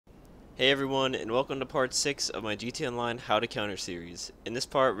Hey everyone, and welcome to part 6 of my GTA Online How to Counter series. In this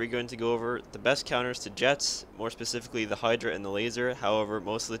part, we're going to go over the best counters to jets, more specifically the Hydra and the Lazer. However,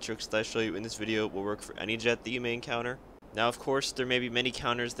 most of the tricks that I show you in this video will work for any jet that you may encounter. Now, of course, there may be many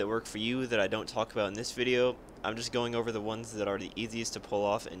counters that work for you that I don't talk about in this video. I'm just going over the ones that are the easiest to pull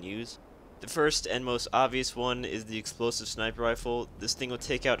off and use. The first and most obvious one is the explosive sniper rifle. This thing will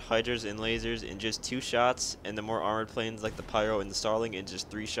take out Hydras and Lasers in just 2 shots, and the more armored planes like the Pyro and the Starling in just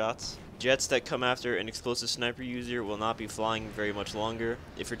 3 shots. Jets that come after an explosive sniper user will not be flying very much longer.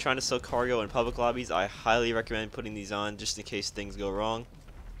 If you're trying to sell cargo in public lobbies, I highly recommend putting these on just in case things go wrong.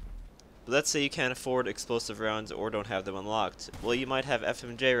 But let's say you can't afford explosive rounds or don't have them unlocked. Well, you might have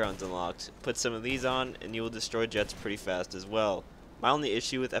FMJ rounds unlocked. Put some of these on and you will destroy jets pretty fast as well. My only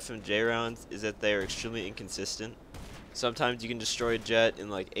issue with FMJ rounds is that they are extremely inconsistent. Sometimes you can destroy a jet in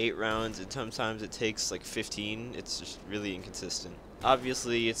like 8 rounds and sometimes it takes like 15. It's just really inconsistent.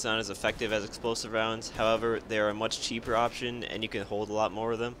 Obviously, it's not as effective as explosive rounds. However, they are a much cheaper option and you can hold a lot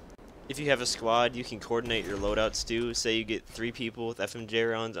more of them. If you have a squad, you can coordinate your loadouts too. Say you get 3 people with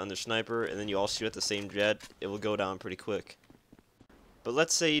FMJ rounds on their sniper and then you all shoot at the same jet, it will go down pretty quick. But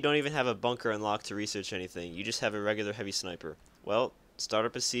let's say you don't even have a bunker unlocked to research anything, you just have a regular heavy sniper. Well, start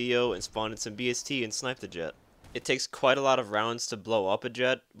up a CEO and spawn in some BST and snipe the jet. It takes quite a lot of rounds to blow up a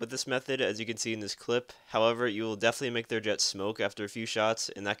jet with this method, as you can see in this clip. However, you will definitely make their jet smoke after a few shots,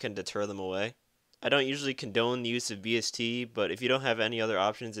 and that can deter them away. I don't usually condone the use of BST, but if you don't have any other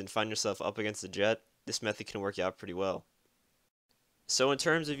options and find yourself up against a jet, this method can work out pretty well. So in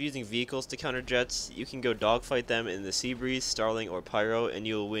terms of using vehicles to counter jets, you can go dogfight them in the Seabreeze, Starling, or Pyro, and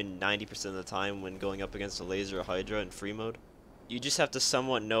you will win 90% of the time when going up against a Lazer or Hydra in free mode. You just have to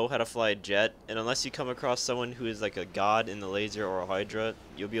somewhat know how to fly a jet, and unless you come across someone who is like a god in the Lazer or a Hydra,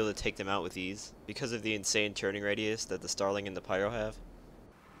 you'll be able to take them out with ease, because of the insane turning radius that the Starling and the Pyro have.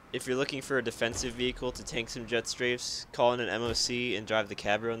 If you're looking for a defensive vehicle to tank some jet strafes, call in an MOC and drive the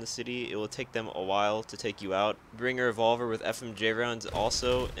cab around the city. It will take them a while to take you out. Bring a revolver with FMJ rounds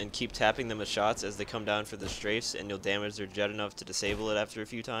also, and keep tapping them with shots as they come down for the strafes, and you'll damage their jet enough to disable it after a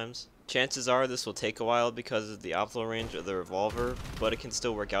few times. Chances are this will take a while because of the outflow range of the revolver, but it can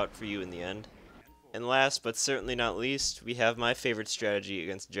still work out for you in the end. And last, but certainly not least, we have my favorite strategy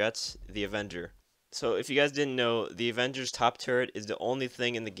against jets, the Avenger. So if you guys didn't know, the Avenger's top turret is the only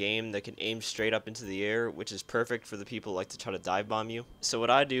thing in the game that can aim straight up into the air, which is perfect for the people who like to try to dive bomb you. So what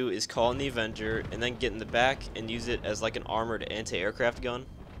I do is call in the Avenger and then get in the back and use it as like an armored anti-aircraft gun.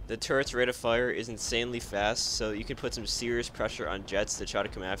 The turret's rate of fire is insanely fast, so you can put some serious pressure on jets that try to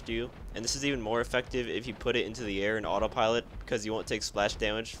come after you. And this is even more effective if you put it into the air in autopilot, because you won't take splash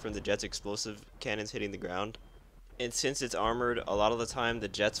damage from the jet's explosive cannons hitting the ground. And since it's armored, a lot of the time the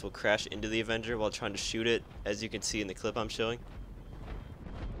jets will crash into the Avenger while trying to shoot it, as you can see in the clip I'm showing.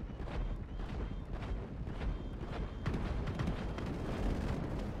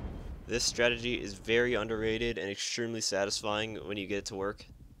 This strategy is very underrated and extremely satisfying when you get it to work.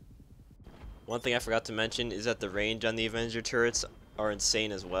 One thing I forgot to mention is that the range on the Avenger turrets are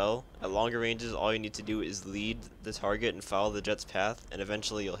insane as well. At longer ranges, all you need to do is lead the target and follow the jet's path, and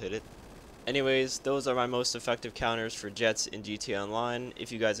eventually you'll hit it. Anyways, those are my most effective counters for jets in GTA Online.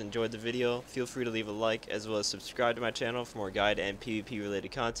 If you guys enjoyed the video, feel free to leave a like as well as subscribe to my channel for more guide and PvP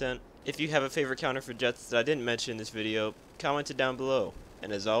related content. If you have a favorite counter for jets that I didn't mention in this video, comment it down below.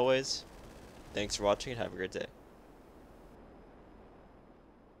 And as always, thanks for watching and have a great day.